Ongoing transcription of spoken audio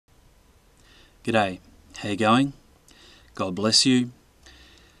G'day, how you going? God bless you.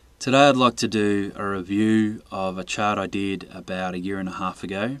 Today I'd like to do a review of a chart I did about a year and a half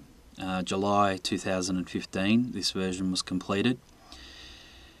ago, July 2015. This version was completed.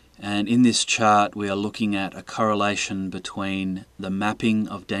 And in this chart we are looking at a correlation between the mapping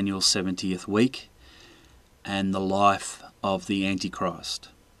of Daniel's 70th week and the life of the Antichrist.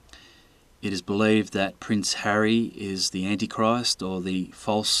 It is believed that Prince Harry is the Antichrist or the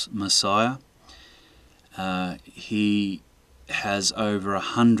false Messiah. He has over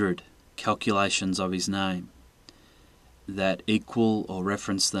 100 calculations of his name that equal or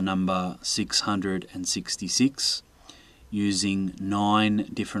reference the number 666 using 9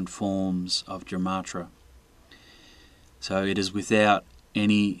 different forms of gematria. So it is without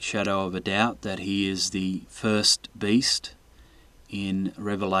any shadow of a doubt that he is the first beast in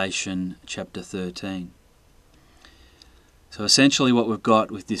Revelation chapter 13. So essentially what we've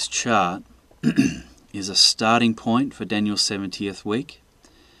got with this chart is a starting point for Daniel's 70th week.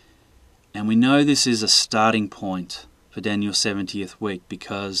 And we know this is a starting point for Daniel's 70th week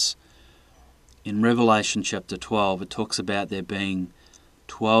because in Revelation chapter 12 it talks about there being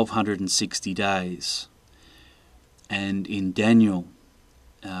 1260 days. And in Daniel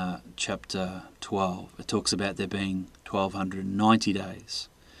chapter 12 it talks about there being 1290 days.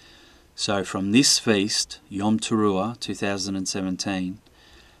 So from this feast, Yom Teruah 2017,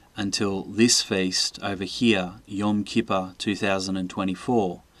 until this feast over here, Yom Kippur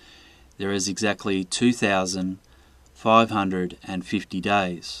 2024, there is exactly 2,550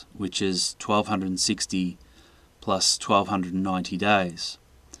 days, which is 1260 plus 1290 days.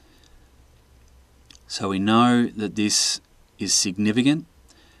 So we know that this is significant.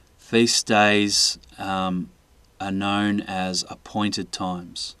 Feast days are known as appointed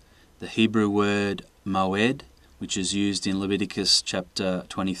times. The Hebrew word moed, which is used in Leviticus chapter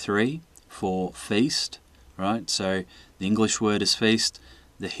 23 for feast, right? So the English word is feast,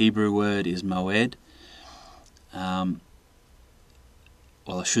 the Hebrew word is moed. Well,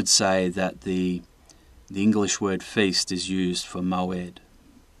 I should say that the English word feast is used for moed.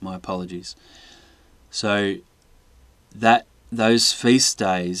 My apologies. So those feast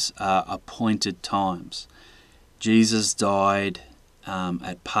days are appointed times. Jesus died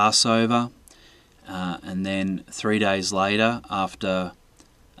at Passover. And then 3 days later, after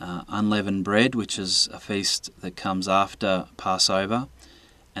unleavened bread, which is a feast that comes after Passover,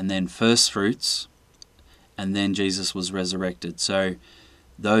 and then first fruits, and then Jesus was resurrected. So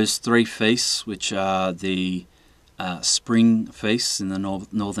those 3 feasts, which are the spring feasts in the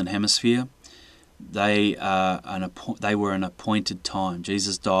northern hemisphere, they were an appointed time.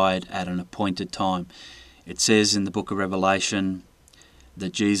 Jesus died at an appointed time. It says in the book of Revelation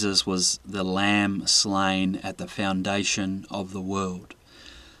that Jesus was the Lamb slain at the foundation of the world.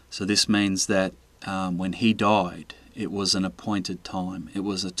 So this means that when he died, it was an appointed time. It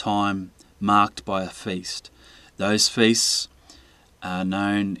was a time marked by a feast. Those feasts are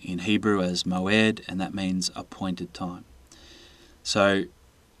known in Hebrew as moed, and that means appointed time. So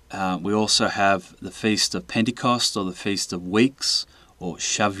we also have the Feast of Pentecost, or the Feast of Weeks, or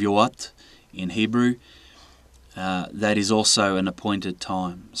Shavuot in Hebrew. That is also an appointed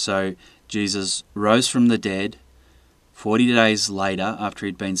time. So Jesus rose from the dead. 40 days later, after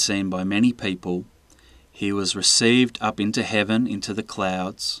he'd been seen by many people, he was received up into heaven, into the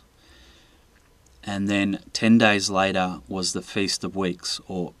clouds. And then 10 days later was the Feast of Weeks,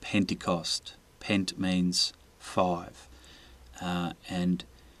 or Pentecost. Pent means 5. And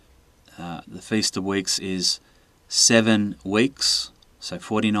the Feast of Weeks is 7 weeks, so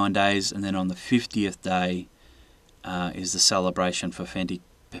 49 days, and then on the 50th day is the celebration for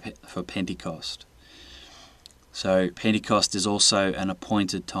Pentecost. So Pentecost is also an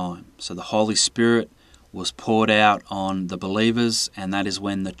appointed time. So the Holy Spirit was poured out on the believers, and that is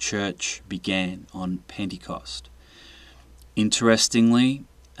when the church began, on Pentecost. Interestingly,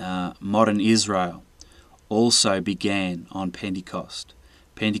 modern Israel also began on Pentecost.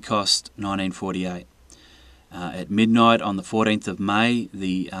 Pentecost 1948. At midnight on the 14th of May,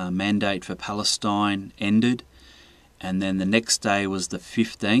 the mandate for Palestine ended. And then the next day was the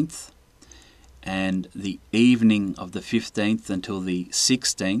 15th, and the evening of the 15th until the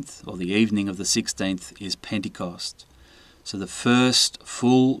 16th, or the evening of the 16th, is Pentecost. So the first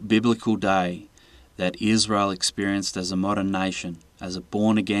full biblical day that Israel experienced as a modern nation, as a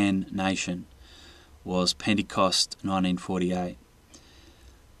born-again nation, was Pentecost 1948.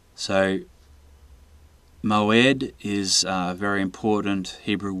 So moed is a very important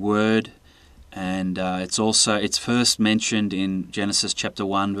Hebrew word. And it's first mentioned in Genesis chapter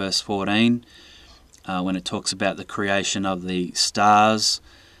 1 verse 14 when it talks about the creation of the stars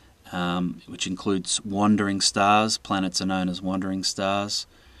which includes wandering stars. Planets are known as wandering stars.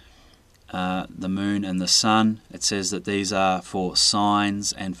 The moon and the sun. It says that these are for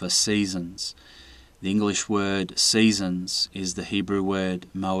signs and for seasons. The English word seasons is the Hebrew word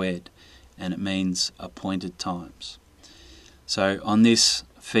moed, and it means appointed times. So on this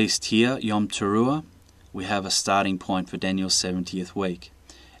feast here, Yom Teruah, we have a starting point for Daniel's 70th week.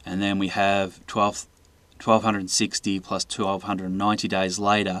 And then we have 1260 plus 1290 days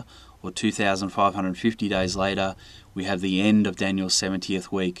later, or 2550 days later, we have the end of Daniel's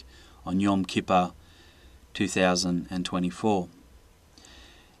 70th week on Yom Kippur 2024.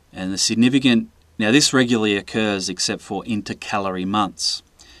 And the significant, now this regularly occurs except for intercalary months.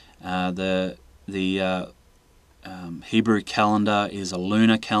 The Hebrew calendar is a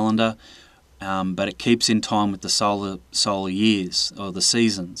lunar calendar, but it keeps in time with the solar years, or the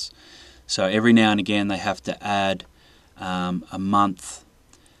seasons. So every now and again they have to add a month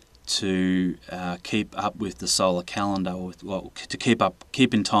to keep up with the solar calendar, or to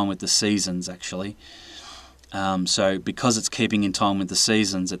keep in time with the seasons actually. So because it's keeping in time with the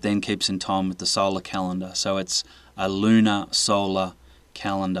seasons, it then keeps in time with the solar calendar. So it's a lunar solar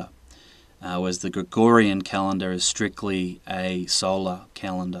calendar, whereas the Gregorian calendar is strictly a solar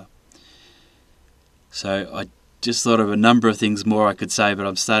calendar. So I just thought of a number of things more I could say, but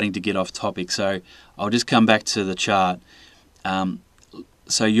I'm starting to get off topic. So I'll just come back to the chart.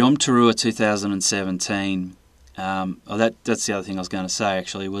 So Yom Teruah 2017, that's the other thing I was going to say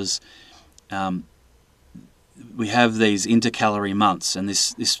actually, was we have these intercalary months, and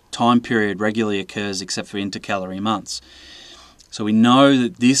this time period regularly occurs except for intercalary months. So we know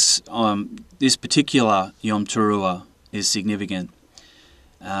that this particular Yom Teruah is significant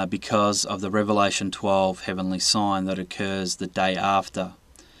because of the Revelation 12 heavenly sign that occurs the day after.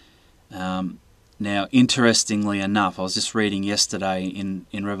 Now, interestingly enough, I was just reading yesterday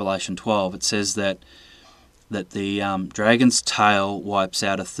in Revelation 12, it says that the dragon's tail wipes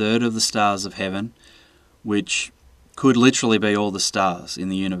out a third of the stars of heaven, which could literally be all the stars in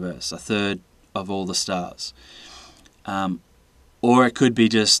the universe, a third of all the stars. Or it could be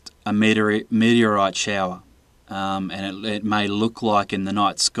just a meteorite shower, and it may look like in the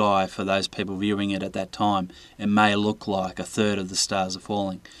night sky, for those people viewing it at that time, it may look like a third of the stars are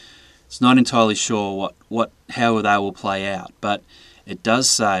falling. It's not entirely sure how they will play out, but it does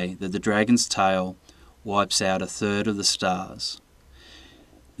say that the dragon's tail wipes out a third of the stars.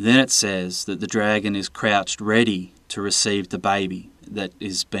 Then it says that the dragon is crouched ready to receive the baby that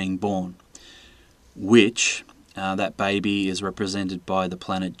is being born, which that baby is represented by the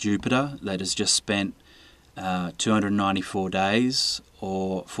planet Jupiter that has just spent 294 days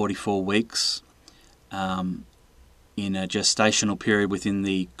or 44 weeks in a gestational period within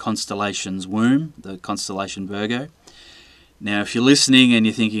the constellation's womb, the constellation Virgo. Now, if you're listening and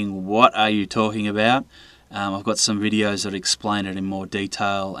you're thinking, what are you talking about? I've got some videos that explain it in more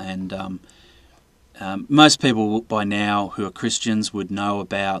detail, and most people by now who are Christians would know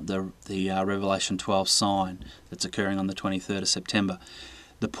about the Revelation 12 sign that's occurring on the 23rd of September.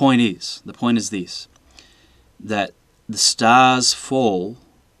 The point is this, that the stars fall,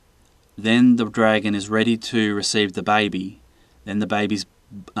 then the dragon is ready to receive the baby, then the baby's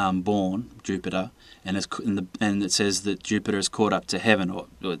born, Jupiter, and it says that Jupiter is caught up to heaven, or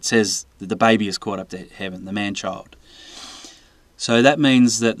it says that the baby is caught up to heaven, the man-child. So that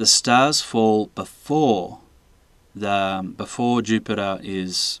means that the stars fall before Jupiter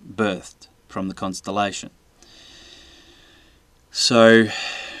is birthed from the constellation. So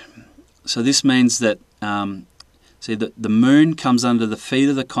this means that the moon comes under the feet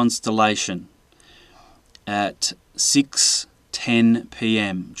of the constellation at 6:10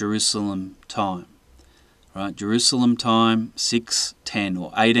 p.m. Jerusalem time. Right, Jerusalem time, 6:10 or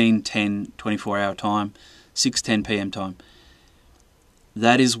 18:10 24-hour time, 6:10 p.m. time.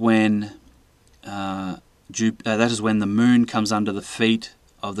 That is when the moon comes under the feet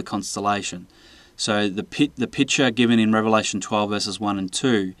of the constellation. So the picture given in Revelation 12 verses 1 and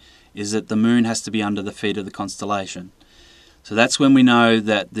 2 is that the moon has to be under the feet of the constellation. So that's when we know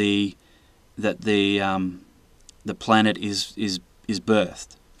that the planet is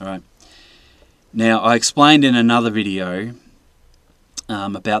birthed. All right. Now, I explained in another video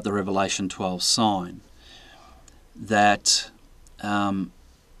about the Revelation 12 sign that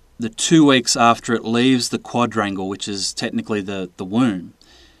the 2 weeks after it leaves the quadrangle, which is technically the womb,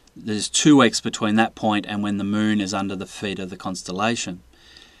 there's 2 weeks between that point and when the moon is under the feet of the constellation.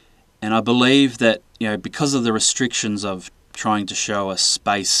 And I believe that, because of the restrictions of trying to show a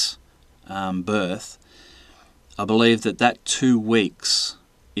space birth, I believe that 2 weeks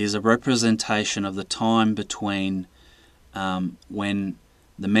is a representation of the time between when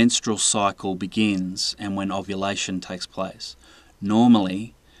the menstrual cycle begins and when ovulation takes place.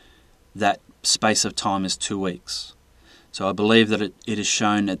 Normally, that space of time is 2 weeks. So I believe that it is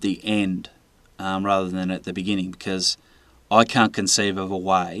shown at the end rather than at the beginning, because I can't conceive of a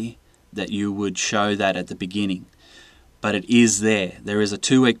way that you would show that at the beginning. But it is there. There is a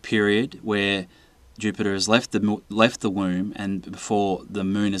 2-week period where Jupiter has left the womb and before the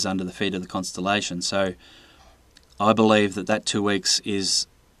moon is under the feet of the constellation. So I believe that 2 weeks is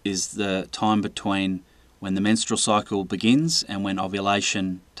the time between when the menstrual cycle begins and when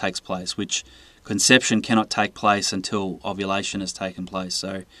ovulation takes place, which conception cannot take place until ovulation has taken place.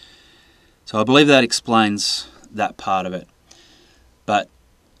 So I believe that explains that part of it. But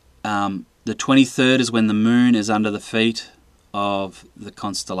the 23rd is when the moon is under the feet of the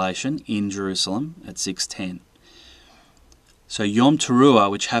constellation in Jerusalem at 6:10. So Yom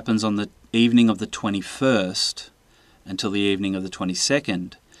Teruah, which happens on the evening of the 21st until the evening of the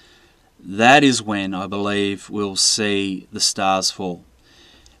 22nd, that is when I believe we'll see the stars fall.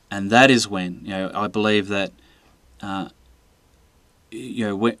 And that is when, I believe that,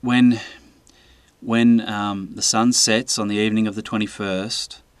 when the sun sets on the evening of the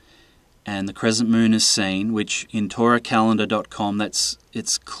 21st and the crescent moon is seen, which in TorahCalendar.com,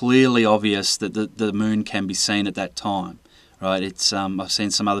 it's clearly obvious that the moon can be seen at that time, right? It's I've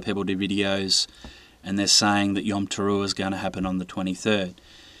seen some other people do videos, and they're saying that Yom Teruah is going to happen on the 23rd.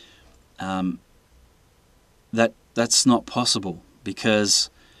 That's not possible, because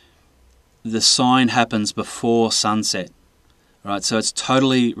the sign happens before sunset, right? So it's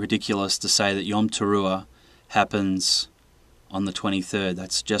totally ridiculous to say that Yom Teruah happens on the 23rd.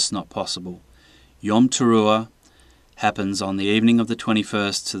 That's just not possible. Yom Teruah happens on the evening of the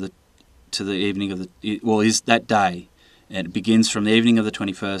 21st to the evening of is that day, and it begins from the evening of the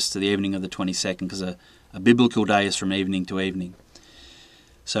 21st to the evening of the 22nd, because a biblical day is from evening to evening.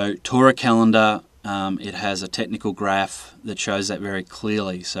 So Torah calendar, it has a technical graph that shows that very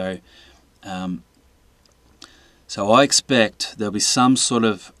clearly. So I expect there'll be some sort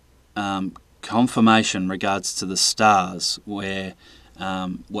of confirmation regards to the stars, where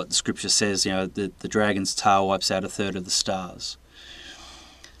what the scripture says, the dragon's tail wipes out 1/3 of the stars.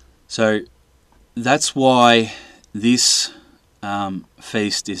 So that's why this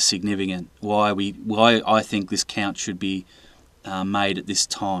feast is significant. Why I think this count should be made at this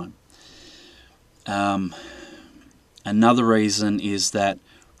time. Another reason is that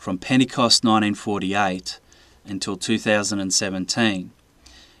from Pentecost 1948 until 2017,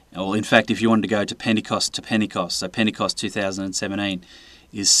 well, in fact, if you wanted to go to Pentecost, so Pentecost 2017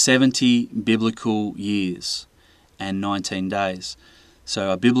 is 70 biblical years and 19 days.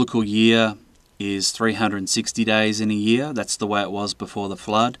 So a biblical year is 360 days in a year. That's the way it was before the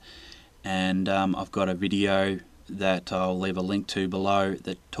flood. And I've got a video that I'll leave a link to below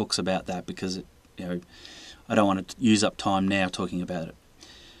that talks about that, because I don't want to use up time now talking about it.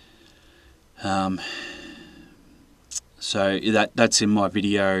 So that's in my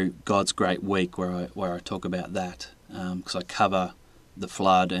video, God's Great Week, where I talk about that, because I cover the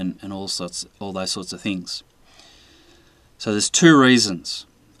flood and all those sorts of things. So there's 2 reasons.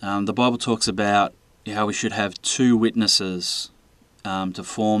 The Bible talks about how we should have 2 witnesses to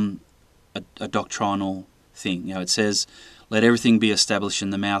form a doctrinal thing. It says, "Let everything be established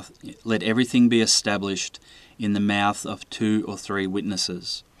in the mouth. Let everything be established in the mouth of 2 or 3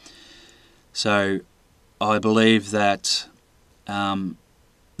 witnesses." So I believe that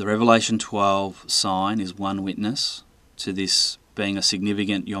the Revelation 12 sign is 1 witness to this being a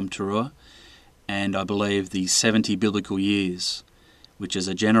significant Yom Teruah, and I believe the 70 biblical years, which is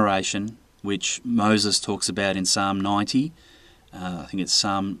a generation, which Moses talks about in Psalm 90. I think it's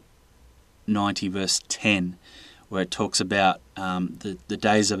Psalm 90 verse 10, where it talks about the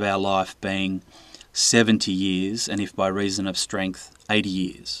days of our life being 70 years, and if by reason of strength, 80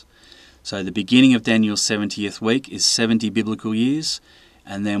 years. So the beginning of Daniel's 70th week is 70 biblical years,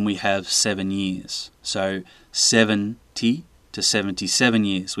 and then we have 7 years. So 70 to 77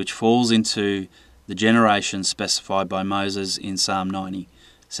 years, which falls into the generation specified by Moses in Psalm 90.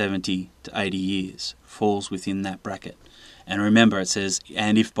 70 to 80 years falls within that bracket. And remember, it says,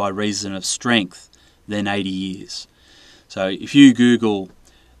 and if by reason of strength, then 80 years. So if you Google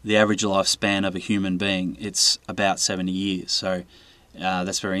the average lifespan of a human being, it's about 70 years. So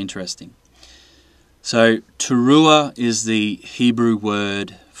that's very interesting. So Teruah is the Hebrew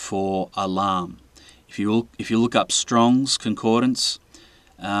word for alarm. If you look up Strong's Concordance,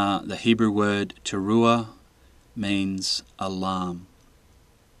 the Hebrew word Teruah means alarm.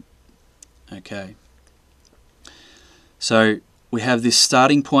 Okay. So we have this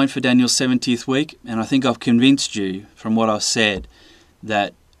starting point for Daniel's 70th week, and I think I've convinced you from what I've said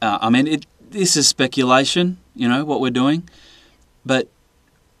that, this is speculation, what we're doing, but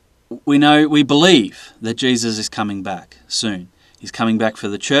we believe that Jesus is coming back soon. He's coming back for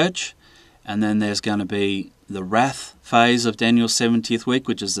the church, and then there's going to be the wrath phase of Daniel's 70th week,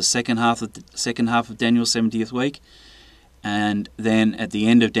 which is the second half of Daniel's 70th week. And then at the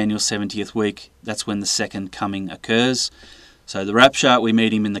end of Daniel's 70th week, that's when the second coming occurs. So the rapture, we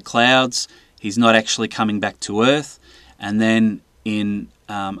meet him in the clouds. He's not actually coming back to earth. And then on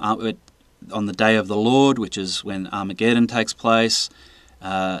the day of the Lord, which is when Armageddon takes place,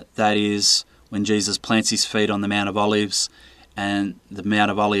 that is when Jesus plants his feet on the Mount of Olives, and the Mount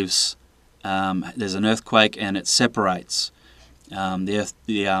of Olives, there's an earthquake and it separates.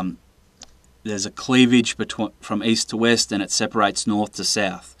 There's a cleavage from east to west, and it separates north to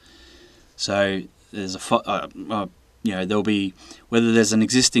south. So there's there'll be, whether there's an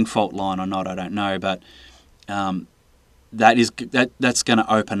existing fault line or not, I don't know, but that's going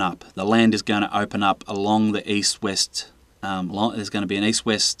to open up. The land is going to open up along the east-west line. There's going to be an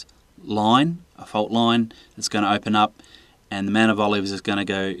east-west line, a fault line that's going to open up, and the Mount of Olives is going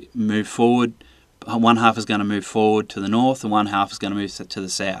to move forward. One half is going to move forward to the north, and one half is going to move to the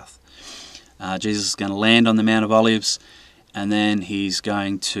south. Jesus is going to land on the Mount of Olives, and then he's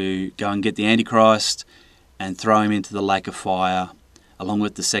going to go and get the Antichrist and throw him into the lake of fire, along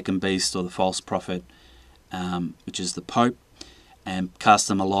with the second beast or the false prophet, which is the Pope, and cast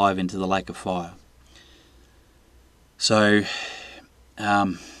them alive into the lake of fire. So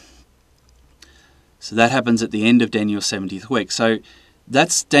that happens at the end of Daniel's 70th week. So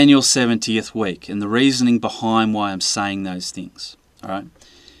that's Daniel's 70th week, and the reasoning behind why I'm saying those things. All right.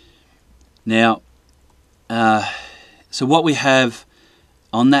 Now, so what we have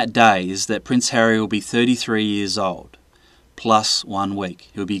on that day is that Prince Harry will be 33 years old plus 1 week.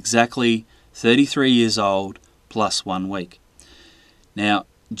 He'll be exactly 33 years old plus 1 week. Now,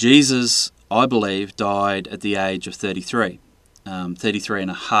 Jesus, I believe, died at the age of 33, 33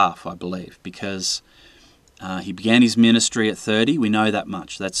 and a half, I believe, because he began his ministry at 30. We know that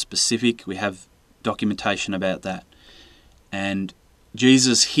much. That's specific. We have documentation about that. And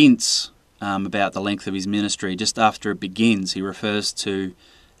Jesus hints about the length of his ministry. Just after it begins, he refers to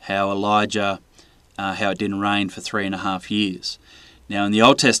how Elijah, how it didn't rain for 3.5 years. Now in the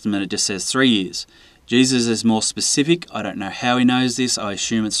Old Testament it just says 3 years. Jesus is more specific. I don't know how he knows this. I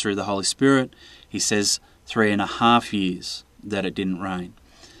assume it's through the Holy Spirit. He says 3.5 years that it didn't rain.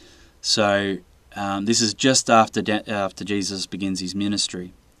 So this is just after Jesus begins his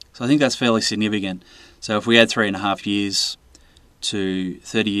ministry. So I think that's fairly significant. So if we add 3.5 years to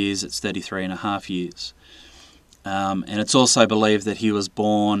 30 years, it's 33.5 years. And it's also believed that he was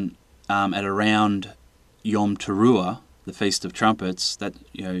born at around Yom Teruah, the Feast of Trumpets.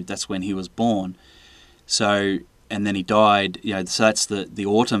 That's when he was born. So, and then he died. So that's the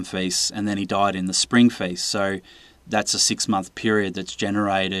autumn feast, and then he died in the spring feast. So that's a 6-month period that's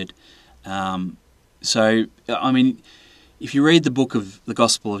generated. So if you read the book of the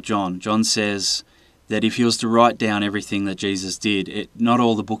Gospel of John, John says that if he was to write down everything that Jesus did, not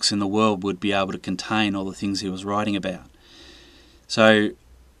all the books in the world would be able to contain all the things he was writing about. So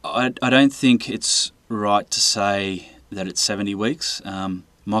I don't think it's right to say that it's 70 weeks.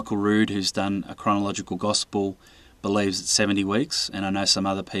 Michael Rood, who's done a chronological gospel, believes it's 70 weeks, and I know some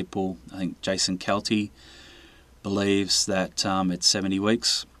other people, I think Jason Kelty, believes that it's 70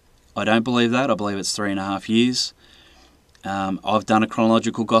 weeks. I don't believe that. I believe it's 3.5 years. I've done a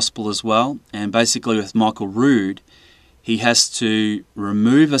chronological gospel as well, and basically with Michael Rood, he has to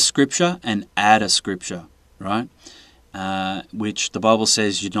remove a scripture and add a scripture, right? Which the Bible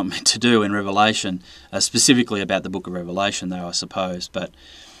says you're not meant to do in Revelation, specifically about the book of Revelation though, I suppose, but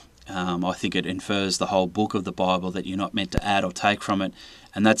I think it infers the whole book of the Bible that you're not meant to add or take from it,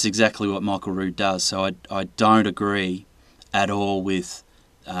 and that's exactly what Michael Rood does. So I don't agree at all with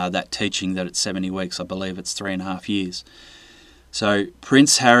that teaching that it's 70 weeks. I believe it's 3.5 years. So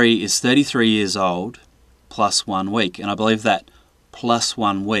Prince Harry is 33 years old plus 1 week, and I believe that plus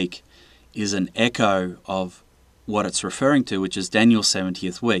 1 week is an echo of what it's referring to, which is Daniel's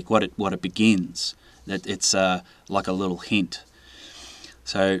 70th week, what it begins. That it's like a little hint.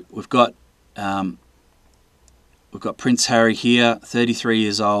 So we've got Prince Harry here, 33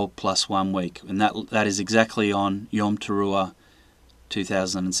 years old plus 1 week, and that is exactly on Yom Teruah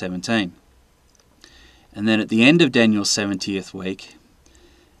 2017. And then at the end of Daniel's 70th week,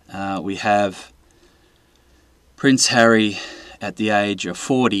 we have Prince Harry at the age of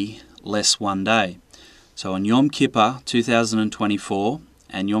 40 less 1 day. So on Yom Kippur 2024,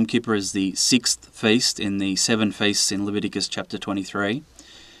 and Yom Kippur is the 6th feast in the 7 feasts in Leviticus chapter 23,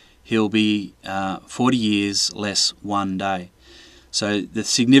 he'll be 40 years less 1 day. So the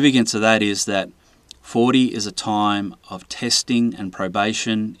significance of that is that 40 is a time of testing and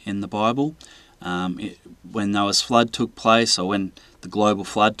probation in the Bible. When Noah's flood took place, or when the global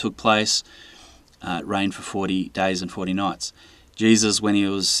flood took place, it rained for 40 days and 40 nights. Jesus, when he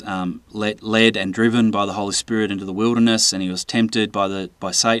was led and driven by the Holy Spirit into the wilderness, and he was tempted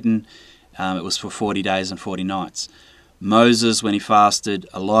by Satan, it was for 40 days and 40 nights. Moses, when he fasted,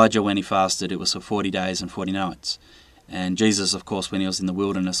 Elijah, when he fasted, it was for 40 days and 40 nights. And Jesus, of course, when he was in the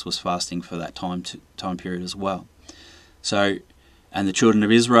wilderness, was fasting for that time period as well. So, and the children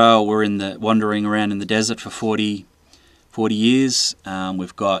of Israel were wandering around in the desert for 40 years.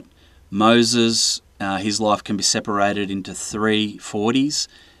 We've got Moses. His life can be separated into 3 40s.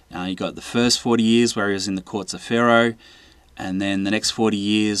 You got the first 40 years where he was in the courts of Pharaoh, and then the next 40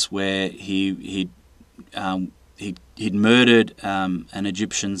 years where he'd murdered an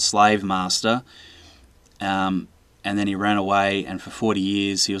Egyptian slave master, and then he ran away, and for 40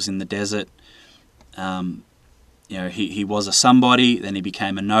 years he was in the desert. He was a somebody, then he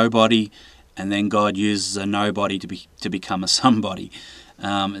became a nobody, and then God uses a nobody to become a somebody.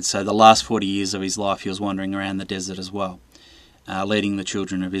 And so the last 40 years of his life he was wandering around the desert as well, leading the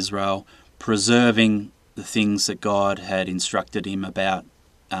children of Israel, preserving the things that God had instructed him about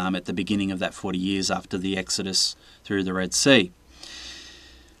at the beginning of that 40 years after the Exodus through the Red Sea.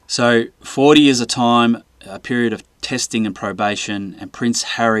 So 40 is a period of testing and probation, and Prince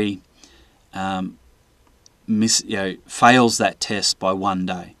Harry fails that test by 1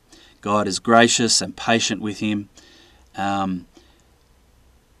 day. God is gracious and patient with him. The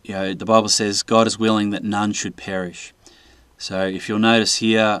Bible says God is willing that none should perish. So if you'll notice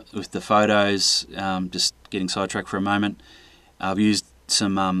here with the photos, just getting sidetracked for a moment, I've used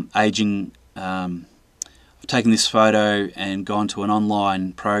some aging. I've taken this photo and gone to an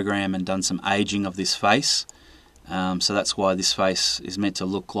online program and done some aging of this face. So that's why this face is meant to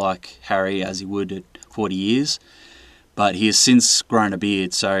look like Harry as he would at 40 years. But he has since grown a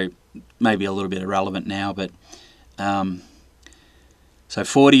beard, so maybe a little bit irrelevant now. But so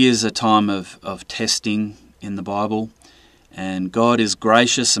 40 is a time of testing in the Bible. And God is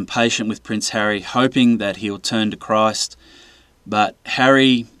gracious and patient with Prince Harry, hoping that he'll turn to Christ. But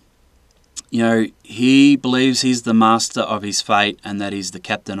Harry, he believes he's the master of his fate and that he's the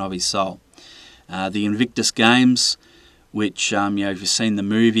captain of his soul. The Invictus Games, which, if you've seen the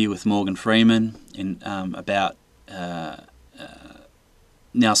movie with Morgan Freeman about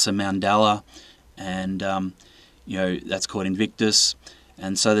Nelson Mandela, and that's called Invictus.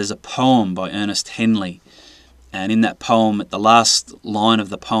 And so there's a poem by Ernest Henley, and in that poem, at the last line of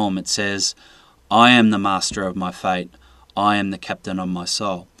the poem, it says, "I am the master of my fate, I am the captain of my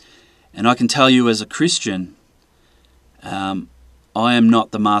soul." And I can tell you as a Christian, I am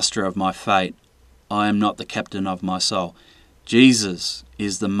not the master of my fate, I am not the captain of my soul. Jesus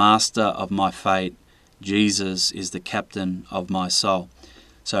is the master of my fate, Jesus is the captain of my soul.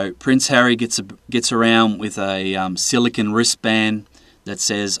 So Prince Harry gets around with a silicon wristband that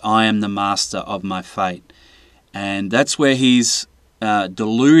says, "I am the master of my fate." And that's where he's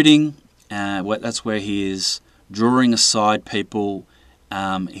deluding, that's where he is drawing aside people,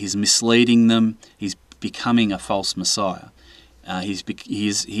 he's misleading them, he's becoming a false Messiah. He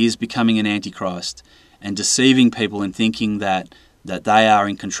is becoming an Antichrist and deceiving people in thinking that they are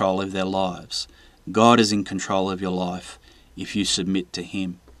in control of their lives. God is in control of your life if you submit to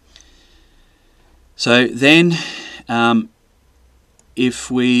him. So then,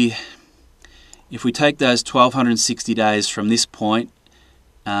 if we take those 1260 days from this point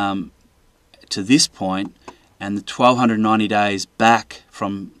to this point, and the 1290 days back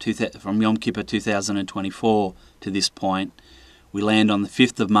from Yom Kippur 2024 to this point, we land on the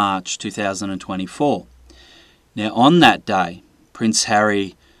 5th of March 2024. Now on that day, Prince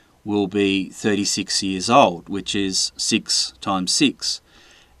Harry will be 36 years old, which is 6 times 6,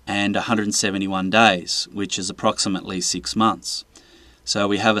 and 171 days, which is approximately 6 months. So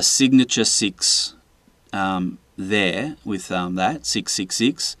we have a signature 6 there with that,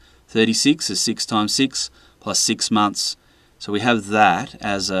 666. 36 is 6 times 6 plus 6 months. So we have that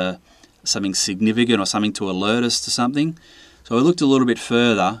as something significant or something to alert us to something. So I looked a little bit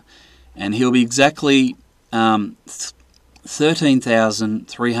further, and he'll be exactly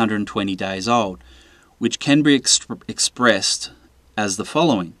 13,320 days old, which can be expressed as the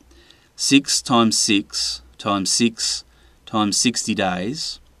following: 6 times 6 times 6 times 60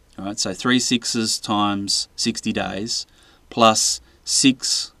 days. All right, so 3 6s times 60 days plus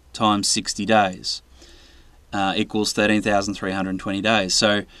 6 times 60 days equals 13,320 days.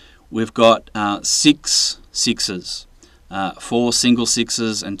 So we've got 6 6s, 4 single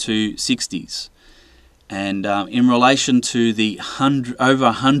 6s and 2 60s. And in relation to the over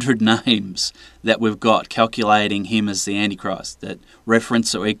 100 names that we've got calculating him as the Antichrist, that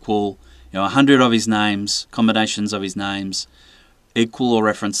reference or equal, 100 of his names, combinations of his names, equal or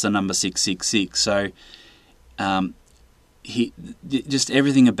reference the number 666. So just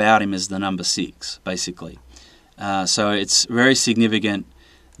everything about him is the number 6, basically. So it's very significant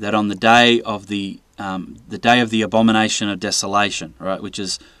that on the day of the abomination of desolation, right, which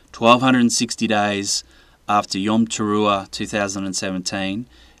is 1260 days after Yom Teruah 2017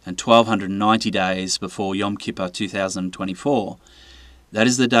 and 1290 days before Yom Kippur 2024, that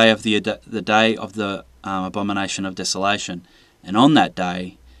is the day of the abomination of desolation, and on that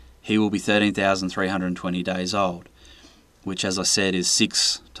day he will be 13,320 days old, which, as I said, is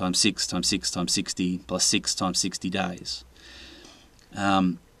 6 times 6 times 6 times 60 plus 6 times 60 days.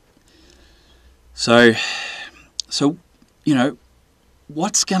 So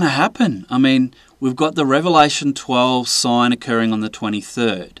what's going to happen? I mean, we've got the Revelation 12 sign occurring on the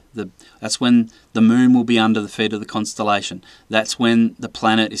 23rd. That's when the moon will be under the feet of the constellation. That's when the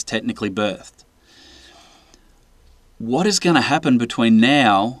planet is technically birthed. What is going to happen between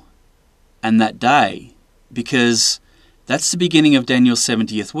now and that day? Because that's the beginning of Daniel's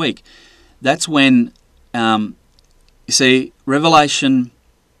 70th week. That's when, you see, Revelation,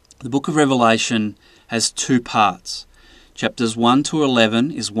 the book of Revelation has 2 parts. Chapters 1 to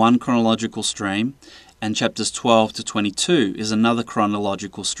 11 is one chronological stream, and chapters 12 to 22 is another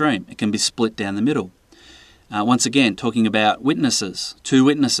chronological stream. It can be split down the middle. Once again, talking about witnesses, 2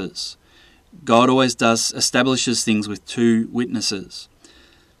 witnesses. God always establishes things with 2 witnesses.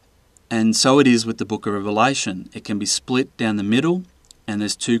 And so it is with the book of Revelation. It can be split down the middle, and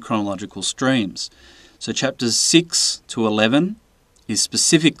there's 2 chronological streams. So chapters 6 to 11 is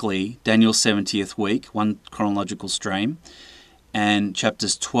specifically Daniel's 70th week, one chronological stream, and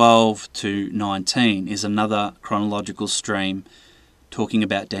chapters 12 to 19 is another chronological stream talking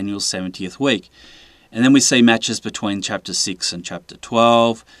about Daniel's 70th week. And then we see matches between chapter 6 and chapter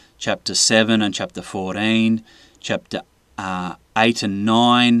 12, chapter 7 and chapter 14, chapter 8 and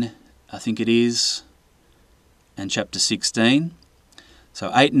 9, I think it is, and chapter 16. So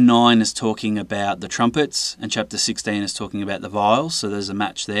 8 and 9 is talking about the trumpets, and chapter 16 is talking about the vials, so there's a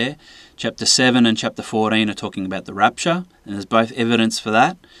match there. Chapter 7 and chapter 14 are talking about the rapture, and there's both evidence for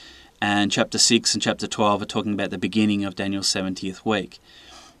that. And chapter 6 and chapter 12 are talking about the beginning of Daniel's 70th week.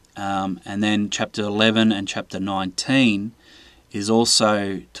 And then chapter 11 and chapter 19 is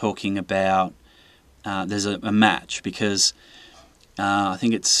also talking about, there's a match, because I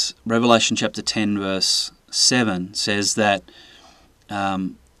think it's Revelation chapter 10 verse 7 says that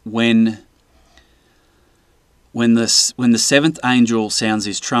when the 7th angel sounds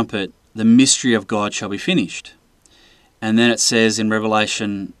his trumpet, the mystery of God shall be finished. And then it says in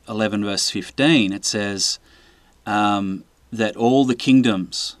Revelation 11 verse 15, it says that all the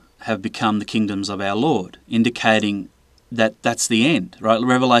kingdoms have become the kingdoms of our Lord, indicating that that's the end, right?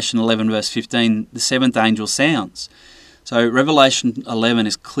 Revelation 11 verse 15, the 7th angel sounds. So Revelation 11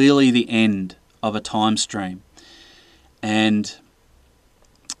 is clearly the end of a time stream. And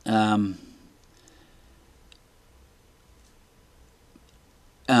in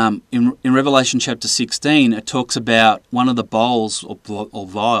Revelation chapter 16, it talks about one of the bowls or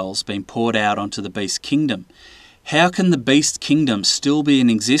vials being poured out onto the beast kingdom. How can the beast kingdom still be in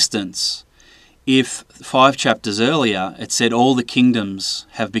existence if 5 chapters earlier it said all the kingdoms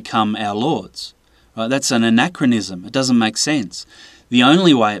have become our Lord's? Right? That's an anachronism. It doesn't make sense. The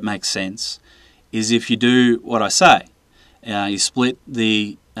only way it makes sense is if you do what I say. You split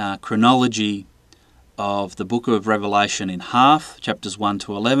the chronology of the book of Revelation in half, chapters 1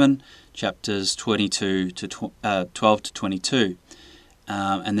 to 11, chapters 22 to 12 to 22.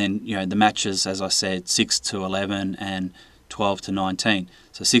 And then, the matches, as I said, 6 to 11 and 12 to 19.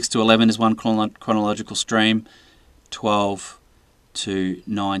 So 6 to 11 is one chronological stream, 12 to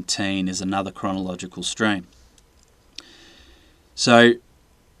 19 is another chronological stream. So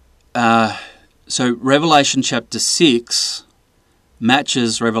Revelation chapter 6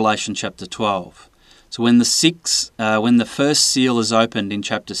 matches Revelation chapter 12. So when the first seal is opened in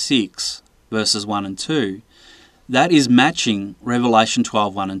chapter 6, verses 1 and 2, that is matching Revelation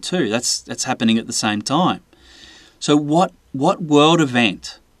 12, 1 and 2. That's happening at the same time. So what world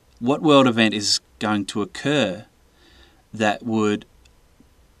event is going to occur that would,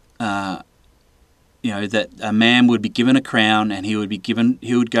 that a man would be given a crown and he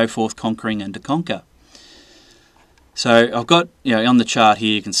would go forth conquering and to conquer? So I've got, on the chart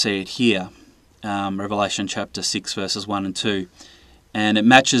here, you can see it here, Revelation chapter 6 verses 1 and 2. And it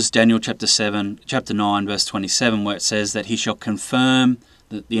matches Daniel chapter 9 verse 27, where it says that he shall confirm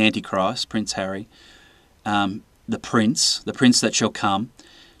the Antichrist, Prince Harry, the prince that shall come,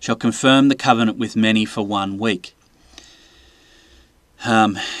 shall confirm the covenant with many for 1 week.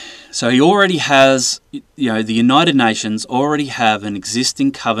 So he already has, the United Nations already have an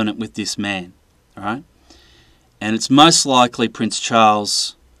existing covenant with this man, all right? And it's most likely Prince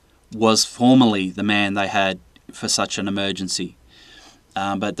Charles was formerly the man they had for such an emergency.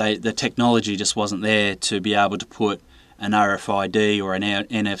 But the technology just wasn't there to be able to put an RFID or an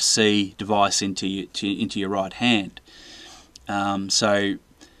NFC device into your right hand. Now,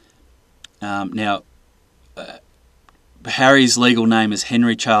 Harry's legal name is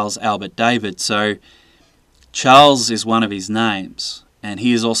Henry Charles Albert David, so Charles is one of his names, and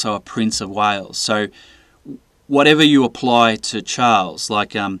he is also a Prince of Wales. So whatever you apply to Charles,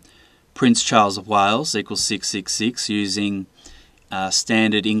 like Prince Charles of Wales equals 666, using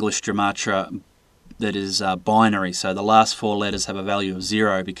standard English Gematria that is binary. So the last 4 letters have a value of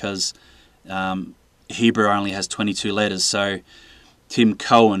 0 because Hebrew only has 22 letters. So Tim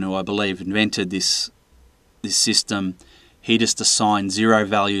Cohen, who I believe invented this system, he just assigned 0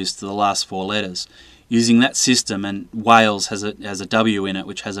 values to the last 4 letters. Using that system, and Wales has a W in it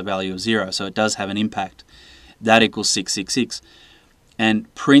which has a value of 0, so it does have an impact. That equals 666.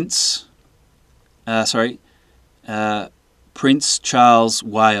 And Prince Charles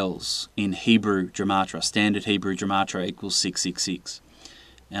Wales in Hebrew Gematria, standard Hebrew Gematria, equals 666.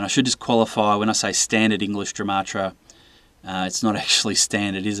 And I should just qualify, when I say standard English Gematria, it's not actually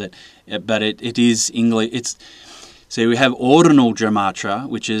standard, is it? But it is English. So we have ordinal Gematria,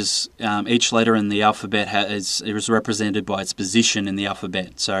 which is each letter in the alphabet is represented by its position in the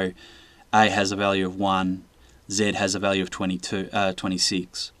alphabet. So A has a value of 1, Z has a value of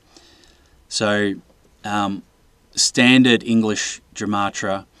 26. So standard English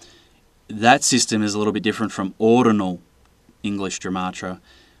Gematria, that system is a little bit different from ordinal English Gematria.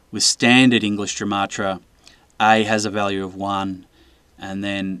 With standard English Gematria, A has a value of 1, and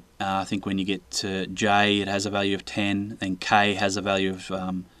then I think when you get to J, it has a value of 10, then K has a value of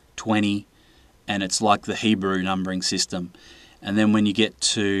 20, and it's like the Hebrew numbering system. And then when you get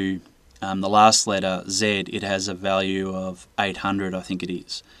to the last letter, Z, it has a value of 800, I think it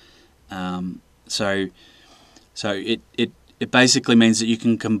is. So it basically means that you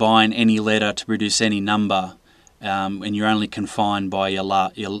can combine any letter to produce any number, and you're only confined by your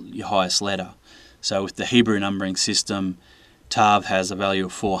highest letter. So with the Hebrew numbering system, Tav has a value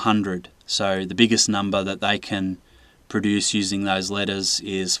of 400. So the biggest number that they can produce using those letters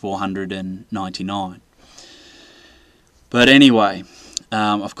is 499. But anyway,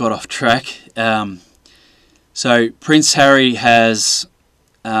 I've got off track. So Prince Harry has...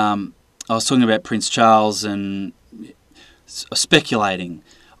 I was talking about Prince Charles and speculating.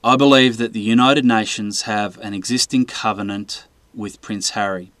 I believe that the United Nations have an existing covenant with Prince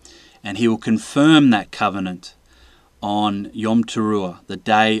Harry, and he will confirm that covenant on Yom Teruah, the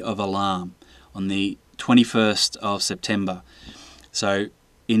day of alarm, on the 21st of September. So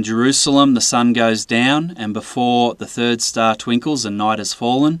in Jerusalem, the sun goes down, and before the 3rd star twinkles and night has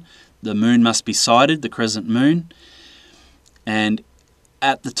fallen, the moon must be sighted, the crescent moon. And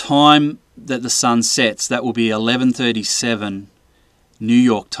at the time that the sun sets, that will be 11:37 New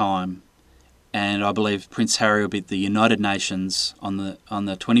York time, and I believe Prince Harry will be at the United Nations on the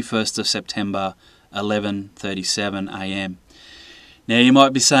 21st of September, 11:37 a.m. Now you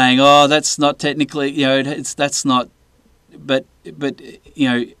might be saying, "Oh, that's not technically, that's not." But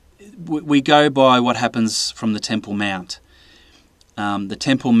we go by what happens from the Temple Mount. The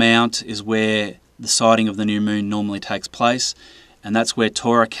Temple Mount is where the sighting of the new moon normally takes place, and that's where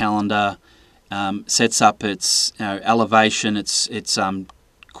Torah calendar sets up its elevation, its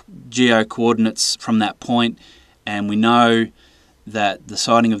geo coordinates from that point, and we know that the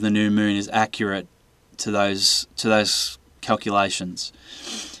sighting of the new moon is accurate to those calculations.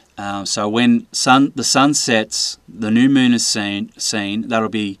 So when the sun sets, the new moon is seen. That'll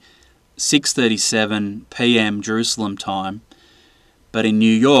be 6:37 p.m. Jerusalem time, but in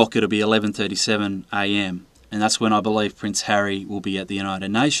New York it'll be 11:37 a.m. and that's when I believe Prince Harry will be at the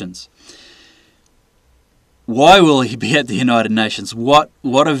United Nations. Why will he be at the United Nations? What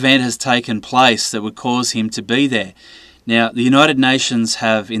event has taken place that would cause him to be there? Now, the United Nations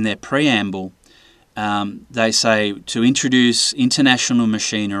have in their preamble, they say to introduce international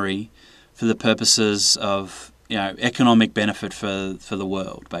machinery for the purposes of economic benefit for the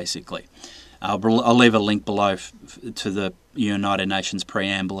world, basically. I'll leave a link below to the United Nations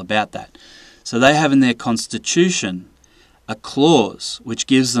preamble about that. So they have in their constitution a clause which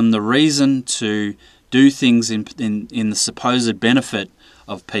gives them the reason to do things in the supposed benefit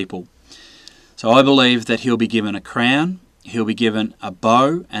of people. So I believe that he'll be given a crown, he'll be given a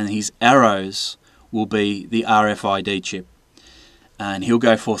bow, and his arrows will be the RFID chip. And he'll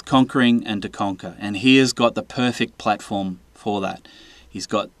go forth conquering and to conquer. And he has got the perfect platform for that. He's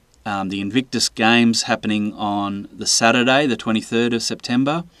got the Invictus Games happening on the Saturday, the 23rd of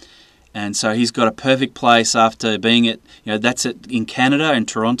September. And so he's got a perfect place after being at, that's in Canada, in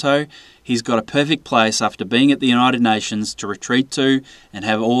Toronto. He's got a perfect place after being at the United Nations to retreat to and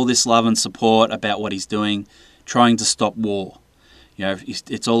have all this love and support about what he's doing, trying to stop war.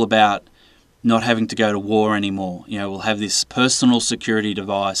 It's all about not having to go to war anymore. We'll have this personal security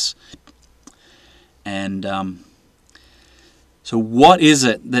device. And so what is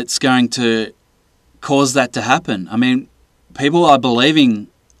it that's going to cause that to happen? I mean, people are believing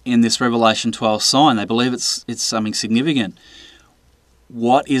in this Revelation 12 sign. They believe it's something significant.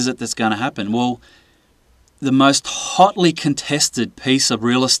 What is it that's going to happen? Well, the most hotly contested piece of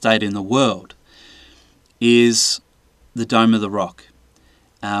real estate in the world is the Dome of the Rock,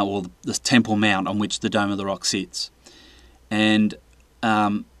 or the Temple Mount on which the Dome of the Rock sits. And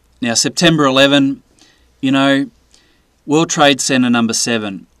now September 11, World Trade Center number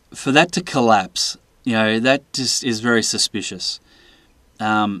 7, for that to collapse, that just is very suspicious.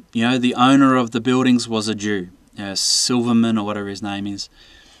 The owner of the buildings was a Jew, Silverman or whatever his name is.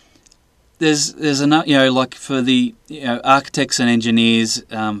 There's enough, like for the architects and engineers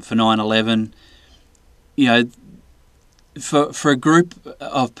for 9/11, for a group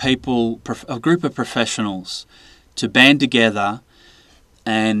of people, a group of professionals, to band together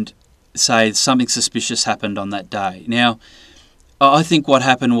and say something suspicious happened on that day. Now, I think what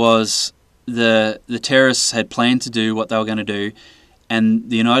happened was the terrorists had planned to do what they were going to do, and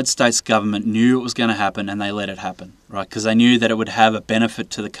the United States government knew it was going to happen, and they let it happen, right? Because they knew that it would have a benefit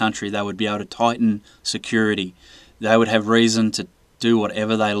to the country. They would be able to tighten security. They would have reason to do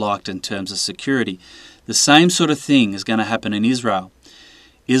whatever they liked in terms of security. The same sort of thing is going to happen in Israel.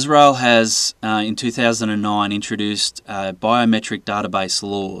 Israel has, in 2009, introduced Biometric Database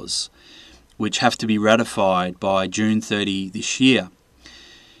Laws, which have to be ratified by June 30 this year.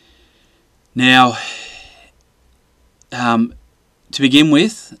 Now, to begin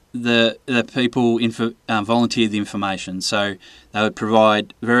with, the people volunteered the information. So they would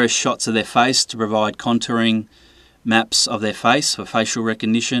provide various shots of their face to provide contouring maps of their face for facial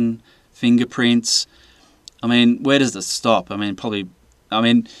recognition, fingerprints. I mean, where does it stop?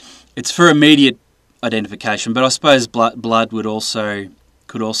 It's for immediate identification, but I suppose blood could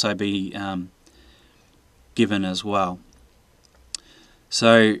also be given as well.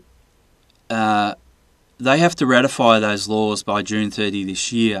 So they have to ratify those laws by June 30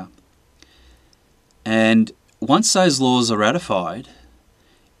 this year. And once those laws are ratified,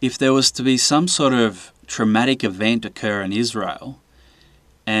 if there was to be some sort of traumatic event occur in Israel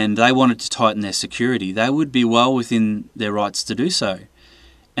and they wanted to tighten their security, they would be well within their rights to do so.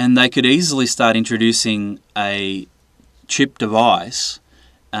 And they could easily start introducing a chip device.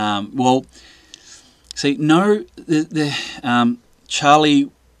 Charlie,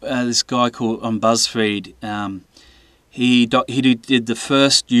 this guy called on BuzzFeed, he did the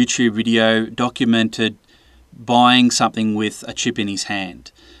first YouTube video documented buying something with a chip in his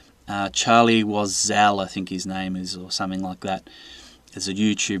hand. Charlie was Zal, I think his name is, or something like that. There's a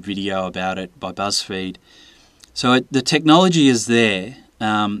YouTube video about it by BuzzFeed. So the technology is there.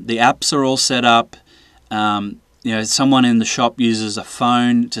 The apps are all set up. Someone in the shop uses a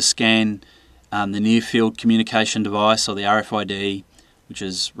phone to scan the near-field communication device, or the RFID, which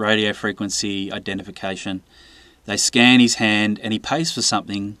is radio frequency identification. They scan his hand and he pays for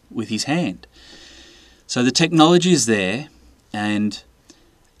something with his hand. So the technology is there, and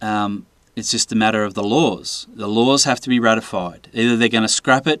it's just a matter of the laws. The laws have to be ratified. Either they're going to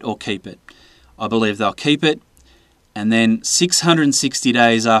scrap it or keep it. I believe they'll keep it, and then 660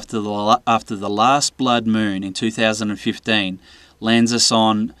 days after the last blood moon in 2015 lands us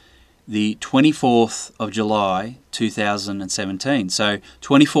on the 24th of July 2017. So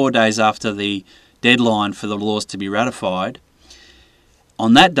 24 days after the deadline for the laws to be ratified,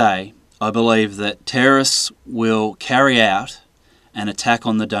 on that day I believe that terrorists will carry out an attack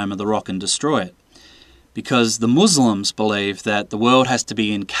on the Dome of the Rock and destroy it, because the Muslims believe that the world has to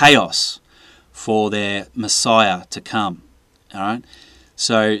be in chaos for their Messiah to come. All right,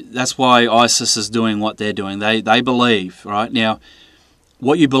 so that's why ISIS is doing what they're doing. They believe, right? Now,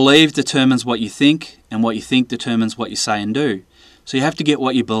 what you believe determines what you think, and what you think determines what you say and do. So you have to get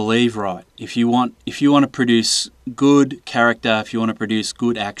what you believe right. If you want to produce good character, if you want to produce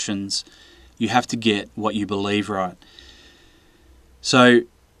good actions, you have to get what you believe right. So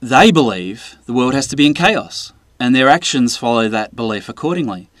they believe the world has to be in chaos, and their actions follow that belief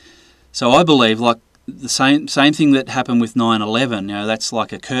accordingly. So I believe, like the same thing that happened with 9/11, that's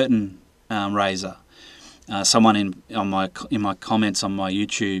like a curtain raiser. Someone in my comments on my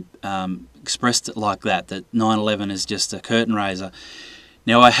YouTube expressed it like that 9/11 is just a curtain raiser.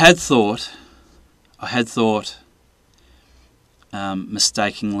 Now, I had thought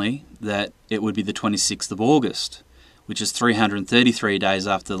mistakenly that it would be the 26th of August, which is 333 days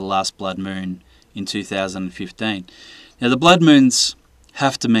after the last blood moon in 2015. Now, the blood moons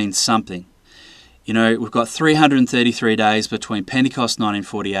have to mean something. You know, we've got 333 days between Pentecost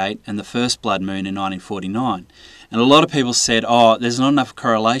 1948 and the first blood moon in 1949. And a lot of people said, oh, there's not enough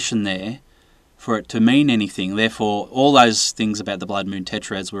correlation there for it to mean anything. Therefore, all those things about the blood moon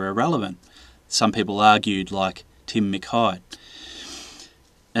tetrads were irrelevant. Some people argued, like Tim McHyde.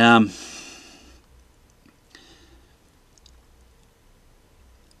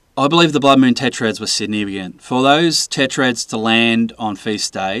 I believe the blood moon tetrads were significant. For those tetrads to land on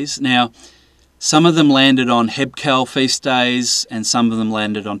feast days, now, some of them landed on Hebcal feast days and some of them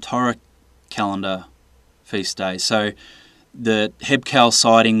landed on Torah calendar feast days. So the Hebcal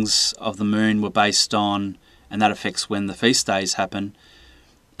sightings of the moon were based on, and that affects when the feast days happen,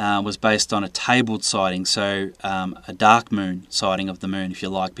 was based on a tabled sighting, so a dark moon sighting of the moon, if you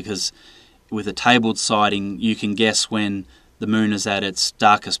like, because with a tabled sighting you can guess when the moon is at its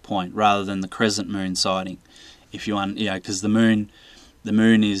darkest point rather than the crescent moon sighting. If you because the moon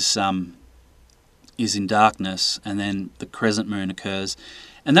is in darkness and then the crescent moon occurs,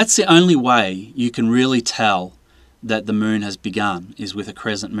 and that's the only way you can really tell that the moon has begun, is with a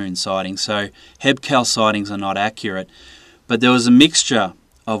crescent moon sighting. So Hebcal sightings are not accurate, but there was a mixture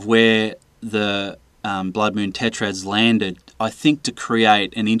of where the blood moon tetrads landed, I think, to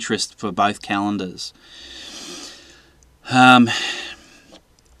create an interest for both calendars.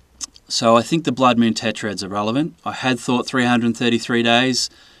 So I think the blood moon tetrads are relevant. I had thought 333 days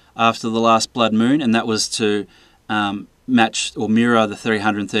after the last blood moon, and that was to match or mirror the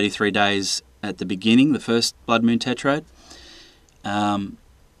 333 days at the beginning, the first blood moon tetrad. But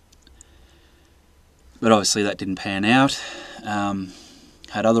obviously that didn't pan out.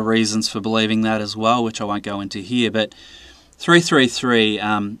 Had other reasons for believing that as well, which I won't go into here. But 333,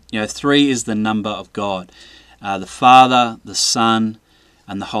 3 is the number of God, the Father, the Son,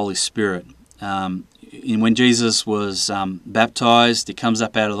 and the Holy Spirit. When Jesus was baptized, he comes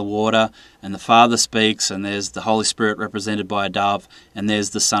up out of the water, and the Father speaks, and there's the Holy Spirit represented by a dove, and there's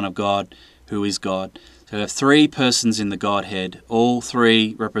the Son of God, who is God. So we have three persons in the Godhead, all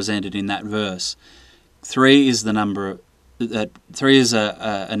three represented in that verse. 3 is the number. 3 is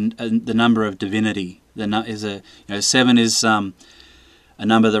the number of divinity. 7 is a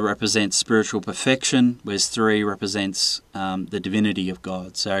number that represents spiritual perfection, whereas 3 represents the divinity of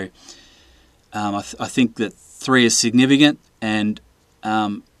God. So I think that 3 is significant, and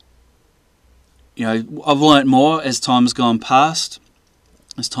I've learnt more as time's gone past,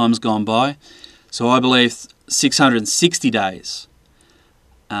 as time's gone by. So I believe 660 days,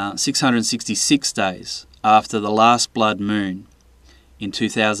 666 days after the last blood moon in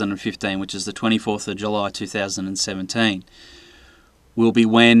 2015, which is the 24th of July 2017, will be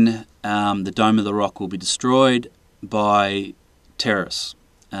when the Dome of the Rock will be destroyed by terrorists.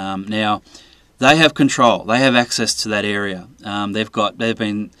 Now, they have control. They have access to that area. They've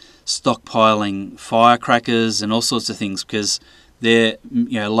been stockpiling firecrackers and all sorts of things because they're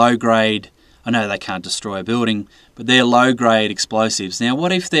low grade. I know they can't destroy a building, but they're low grade explosives. Now,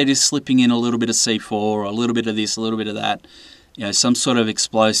 what if they're just slipping in a little bit of C4 or a little bit of this, a little bit of that? Some sort of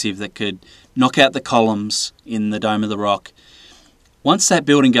explosive that could knock out the columns in the Dome of the Rock. Once that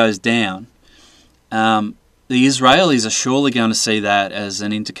building goes down, the Israelis are surely going to see that as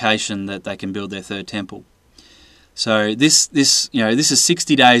an indication that they can build their third temple. So this is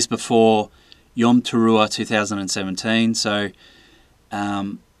 60 days before Yom Teruah 2017. So,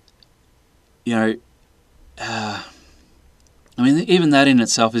 even that in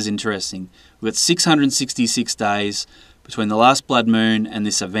itself is interesting. We've got 666 days between the last blood moon and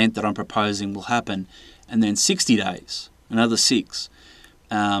this event that I'm proposing will happen, and then 60 days, another 6,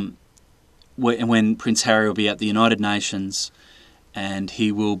 when Prince Harry will be at the United Nations, and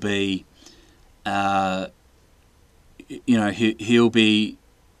he will be, he'll be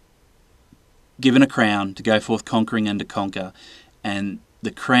given a crown to go forth conquering and to conquer, and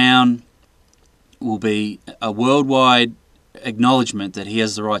the crown will be a worldwide acknowledgement that he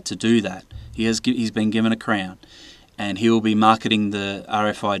has the right to do that. He's been given a crown, and he will be marketing the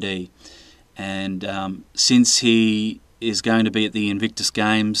RFID. And since he is going to be at the Invictus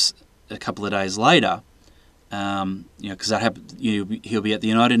Games a couple of days later, because that happened, he'll be at the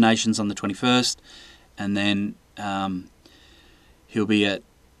United Nations on the 21st, and then he'll be at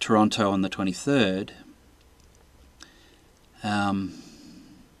Toronto on the 23rd.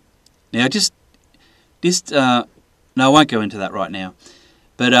 Now, This no, I won't go into that right now.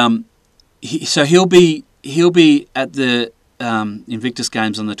 But so he'll be at the Invictus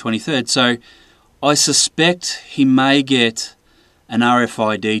Games on the 23rd. So I suspect he may get an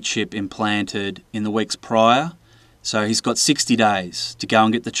RFID chip implanted in the weeks prior. So he's got 60 days to go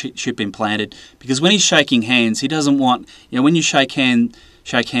and get the chip implanted, because when he's shaking hands, he doesn't want, when you shake hands,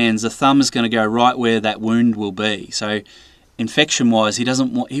 the thumb is going to go right where that wound will be. So infection-wise, he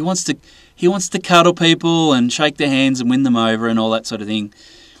doesn't want. He wants to cuddle people and shake their hands and win them over and all that sort of thing.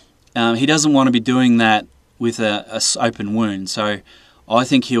 He doesn't want to be doing that with a open wound. So I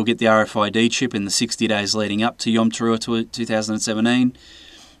think he'll get the RFID chip in the 60 days leading up to Yom Teruah 2017,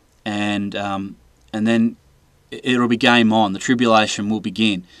 and then it'll be game on. The tribulation will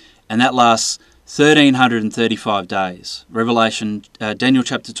begin, and that lasts 1,335 days. Daniel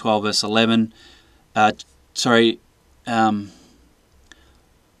chapter 12 verse 11. I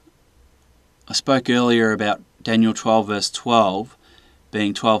spoke earlier about Daniel 12 verse 12 being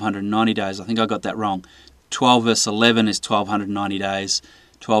 1,290 days. I think I got that wrong. 12 verse 11 is 1,290 days.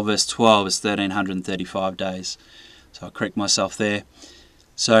 12 verse 12 is 1,335 days. So I'll correct myself there.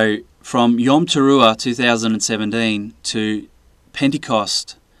 So from Yom Teruah 2017 to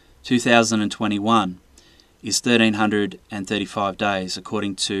Pentecost 2021 is 1,335 days,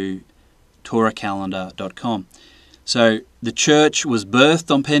 according to TorahCalendar.com. So the church was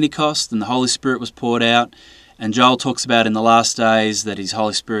birthed on Pentecost, and the Holy Spirit was poured out. And Joel talks about in the last days that the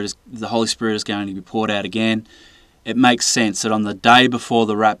Holy Spirit is going to be poured out again. It makes sense that on the day before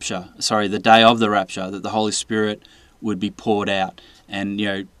the rapture, the day of the rapture, that the Holy Spirit would be poured out. And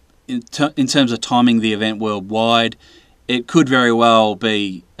in terms of timing the event worldwide, it could very well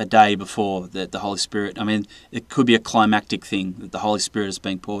be a day before that the Holy Spirit. It could be a climactic thing that the Holy Spirit is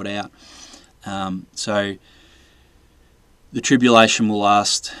being poured out. So the tribulation will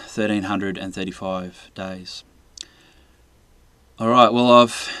last 1,335 days. All right, well,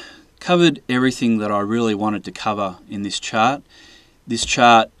 I've covered everything that I really wanted to cover in this chart. This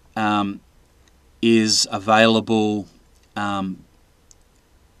chart is available. I'll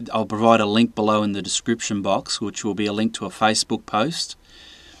provide a link below in the description box, which will be a link to a Facebook post.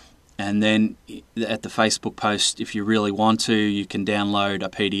 And then at the Facebook post, if you really want to, you can download a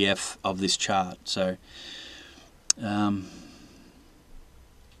PDF of this chart. So,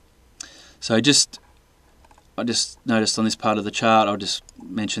 I just noticed on this part of the chart, I'll just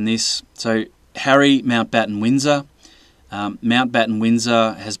mention this. So Harry Mountbatten Windsor. Mountbatten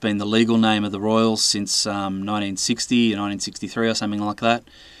Windsor has been the legal name of the Royals since 1960 or 1963 or something like that.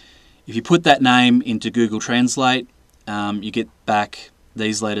 If you put that name into Google Translate, you get back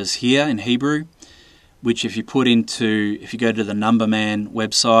these letters here in Hebrew, which if you go to the Numberman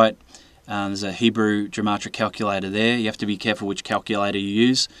website, there's a Hebrew gematria calculator there. You have to be careful which calculator you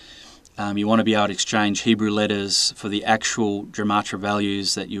use. You want to be able to exchange Hebrew letters for the actual gematria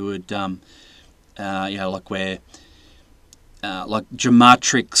values that you would, like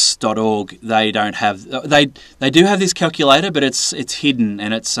Gematryx.org. They don't have. They do have this calculator, but it's hidden,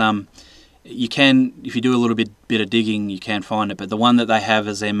 and it's you can, if you do a little bit of digging, you can find it. But the one that they have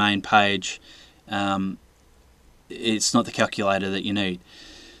as their main page, it's not the calculator that you need.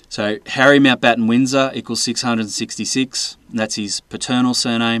 So Harry Mountbatten Windsor equals 666. That's his paternal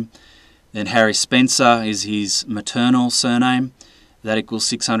surname. Then Harry Spencer is his maternal surname. That equals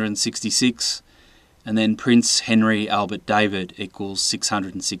 666. And then Prince Henry Albert David equals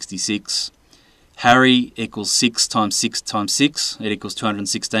 666. Harry equals 6 times 6 times 6. It equals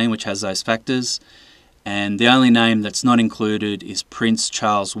 216, which has those factors. And the only name that's not included is Prince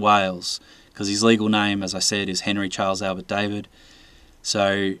Charles Wales, because his legal name, as I said, is Henry Charles Albert David.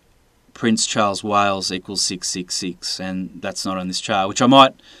 So Prince Charles Wales equals 666, and that's not on this chart, which I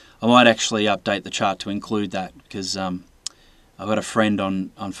might actually update the chart to include that, because I've got a friend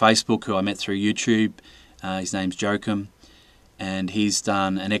on Facebook who I met through YouTube. His name's Joachim, and he's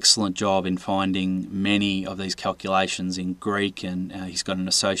done an excellent job in finding many of these calculations in Greek, and he's got an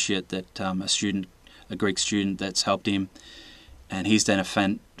associate that a Greek student that's helped him, and he's done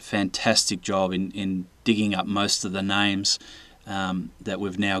a fantastic job in digging up most of the names that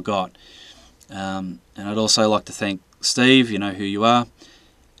we've now got. And I'd also like to thank Steve, you know who you are,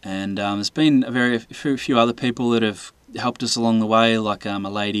 and there's been a few other people that have helped us along the way, like a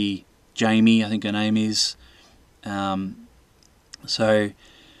lady, Jamie, I think her name is. It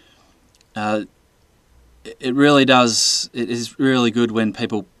really does. It is really good when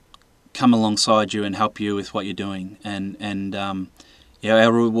people come alongside you and help you with what you're doing, and our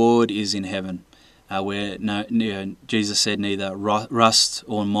reward is in heaven, where Jesus said neither rust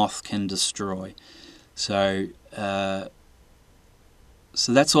or moth can destroy. So that's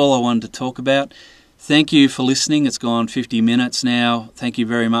all I wanted to talk about. thank you for listening. It's gone 50 minutes now. Thank you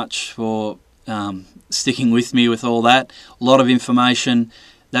very much for sticking with me with all that. A lot of information.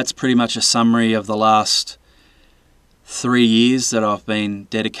 That's pretty much a summary of the last 3 years that I've been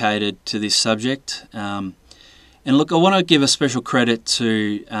dedicated to this subject. And look, I want to give a special credit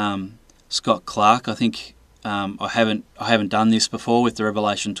to Scott Clark. I think I haven't done this before with the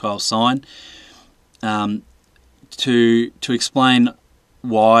Revelation 12 sign. To explain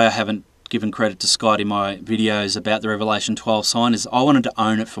why I haven't given credit to Scott in my videos about the Revelation 12 sign is I wanted to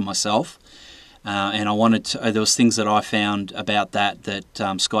own it for myself. And I wanted to, there was things that I found about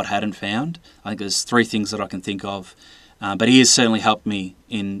that Scott hadn't found. I think there's 3 things that I can think of. But he has certainly helped me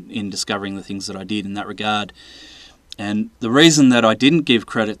in discovering the things that I did in that regard. And the reason that I didn't give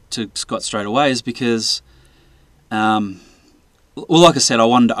credit to Scott straight away is because, well, like I said, I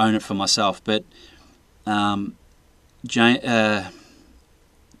wanted to own it for myself. But William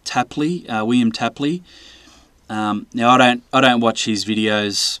Tapley, now I don't watch his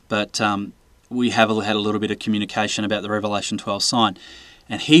videos, but we have had a little bit of communication about the Revelation 12 sign,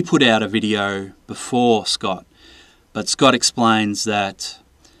 and he put out a video before Scott. But Scott explains that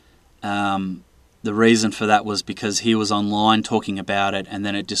the reason for that was because he was online talking about it, and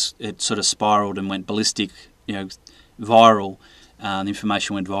then it sort of spiraled and went ballistic, viral. The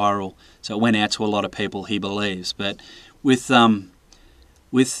information went viral, so it went out to a lot of people, he believes. But with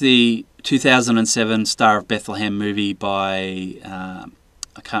the 2007 Star of Bethlehem movie by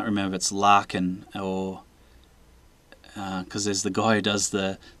I can't remember if it's Larkin or because there's the guy who does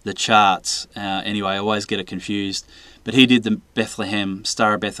the charts. Anyway, I always get it confused. But he did the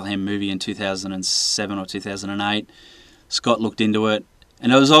Star of Bethlehem movie in 2007 or 2008. Scott looked into it,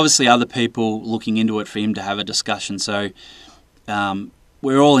 and there was obviously other people looking into it for him to have a discussion. So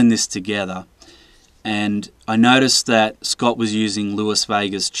we're all in this together. And I noticed that Scott was using Louis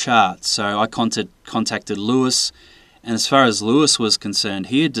Vega's charts. So I contacted Louis, and as far as Louis was concerned,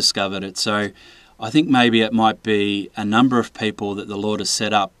 he had discovered it. So I think maybe it might be a number of people that the Lord has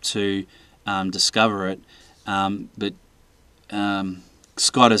set up to discover it. But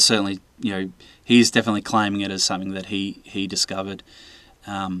Scott is certainly, he's definitely claiming it as something that he discovered.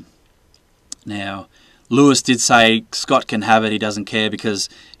 Now, Lewis did say Scott can have it, he doesn't care, because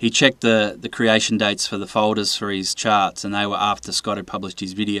he checked the creation dates for the folders for his charts, and they were after Scott had published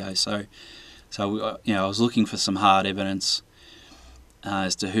his video. So I was looking for some hard evidence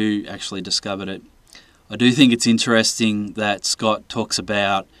as to who actually discovered it. I do think it's interesting that Scott talks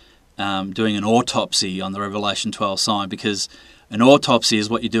about doing an autopsy on the Revelation 12 sign, because an autopsy is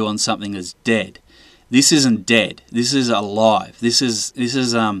what you do on something that's dead. This isn't dead. This is alive. This is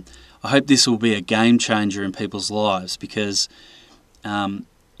I hope this will be a game changer in people's lives, because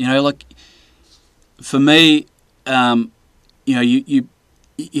like for me,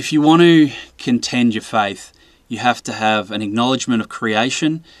 if you want to contend your faith, you have to have an acknowledgement of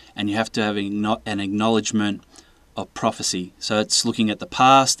creation, and you have to have an acknowledgement of prophecy. So it's looking at the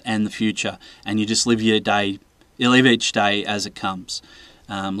past and the future, and you just live each day as it comes.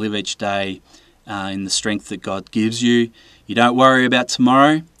 Live each day in the strength that God gives you. You don't worry about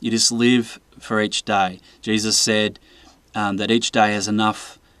tomorrow, you just live for each day. Jesus said that each day has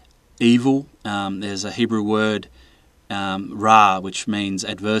enough evil. There's a Hebrew word, ra, which means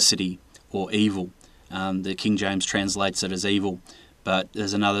adversity or evil. The King James translates it as evil, but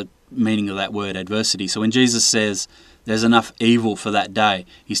there's another meaning of that word, adversity. So when Jesus says there's enough evil for that day,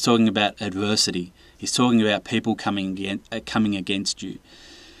 he's talking about adversity. He's talking about people coming against you.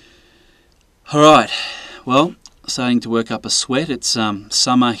 All right, well, starting to work up a sweat. It's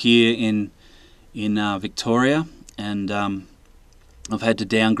summer here in Victoria, and I've had to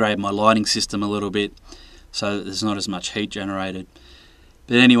downgrade my lighting system a little bit so that there's not as much heat generated.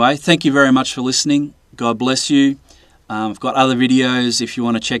 But anyway, thank you very much for listening. God bless you. I've got other videos if you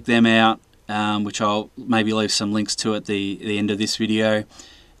want to check them out, which I'll maybe leave some links to at the end of this video.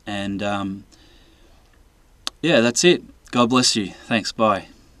 And yeah, that's it. God bless you. Thanks. Bye.